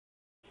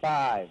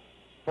5,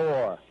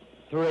 4,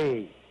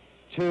 3,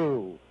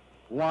 2,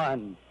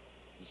 1,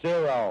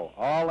 0.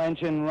 All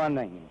engine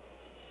running.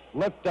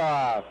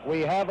 Liftoff.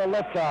 We have a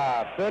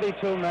liftoff.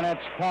 32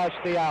 minutes past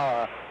the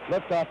hour.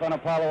 Liftoff on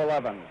Apollo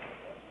 11.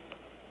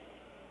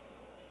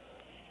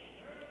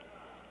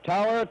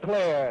 Tower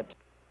cleared.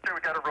 Here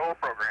we got a roll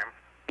program.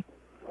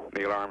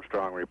 Neil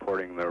Armstrong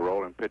reporting the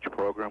roll and pitch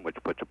program, which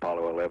puts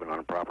Apollo 11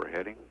 on proper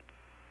heading.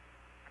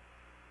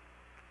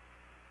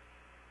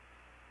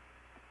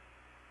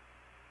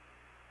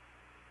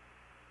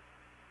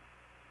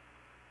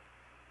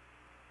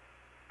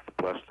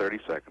 Plus 30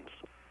 seconds.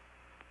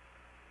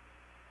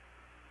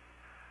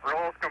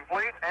 Roll's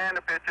complete and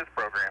the pitch is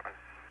programming.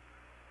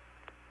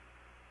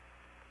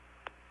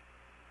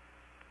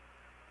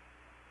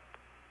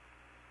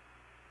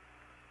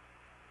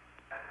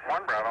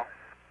 One Bravo.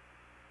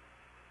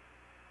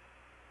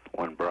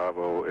 One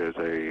Bravo is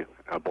a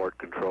abort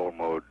control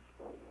mode.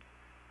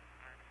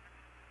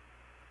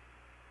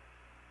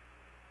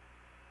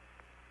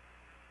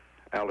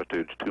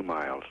 Altitude's 2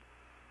 miles.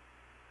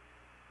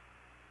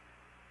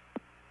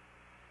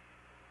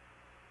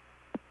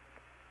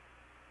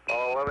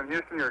 All 11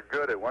 Houston, you're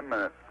good at 1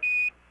 minute.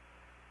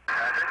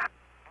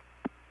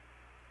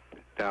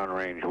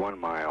 Downrange 1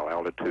 mile,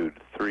 altitude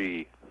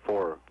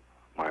 4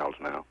 miles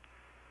now.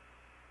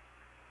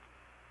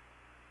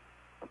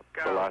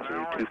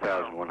 Velocity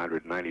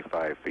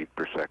 2,195 feet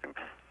per second.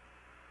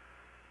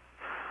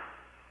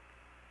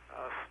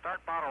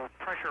 Start bottle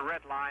pressure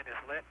red line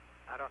is lit.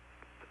 I don't...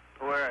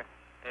 Where?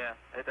 Yeah,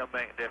 it don't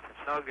make a difference.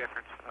 No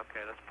difference. Okay,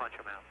 let's punch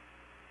them out.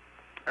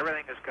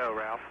 Everything is go,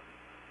 Ralph.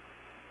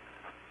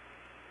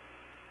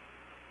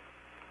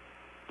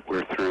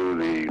 We're through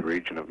the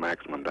region of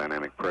maximum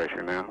dynamic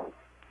pressure now.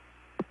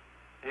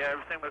 Yeah,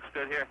 everything looks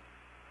good here.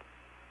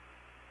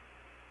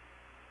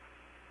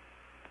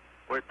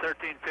 We're at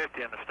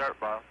 1350 on the start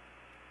bottle.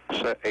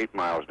 Set 8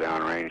 miles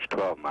downrange,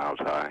 12 miles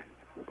high.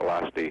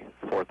 Velocity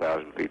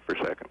 4,000 feet per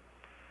second.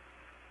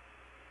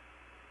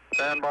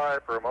 Stand by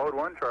for mode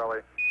 1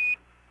 Charlie.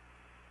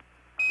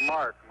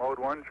 Mark, mode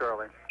 1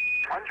 Charlie.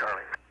 1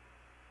 Charlie.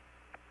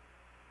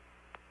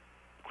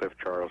 Cliff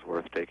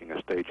Charlesworth taking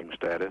a staging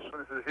status.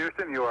 This is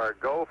Houston, you are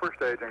go for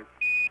staging.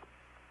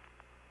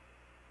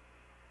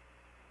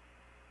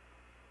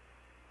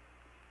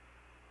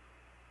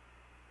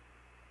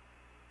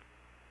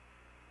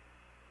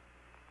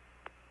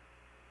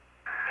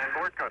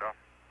 Inboard cutoff.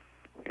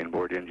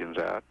 Inboard engines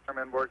out. I'm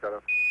inboard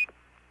cutoff.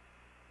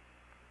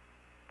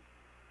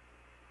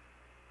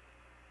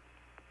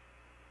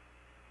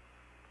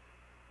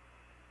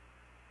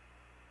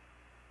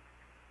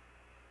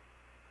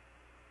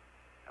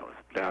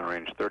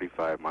 Downrange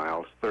 35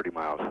 miles, 30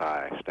 miles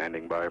high.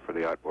 Standing by for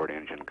the outboard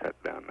engine cut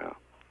down now.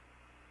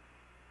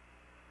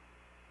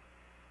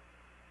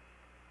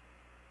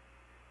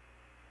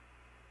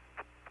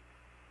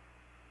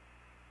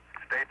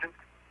 Staging.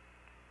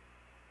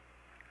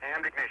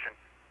 And ignition.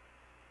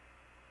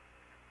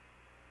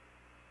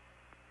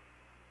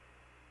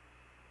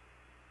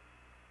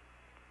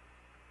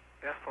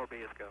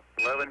 S4B is go.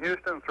 11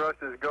 Houston, thrust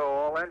is go.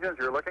 All engines,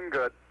 you're looking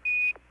good.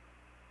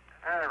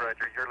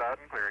 Roger, you're loud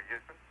and clear,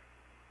 Houston.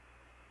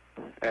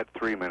 At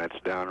 3 minutes,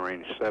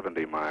 downrange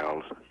 70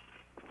 miles,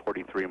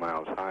 43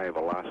 miles high,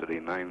 velocity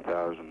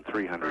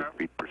 9,300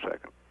 feet per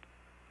second.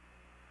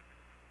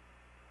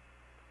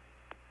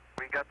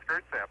 We got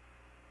skirt step.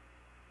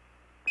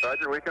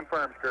 Roger, we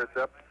confirm skirt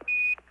step.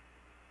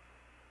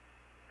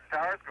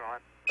 Tower's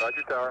going.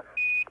 Roger, tower.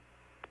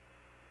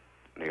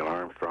 Neil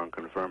Armstrong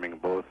confirming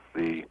both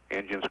the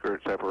engine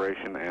skirt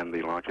separation and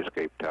the launch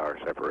escape tower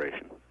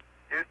separation.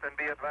 Houston,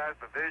 be advised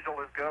the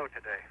visual is go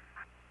today.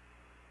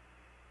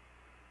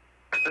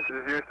 This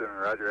is Houston,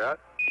 Roger out.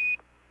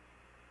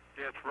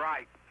 Yeah, it's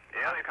right.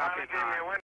 Yeah, they finally gave me a window.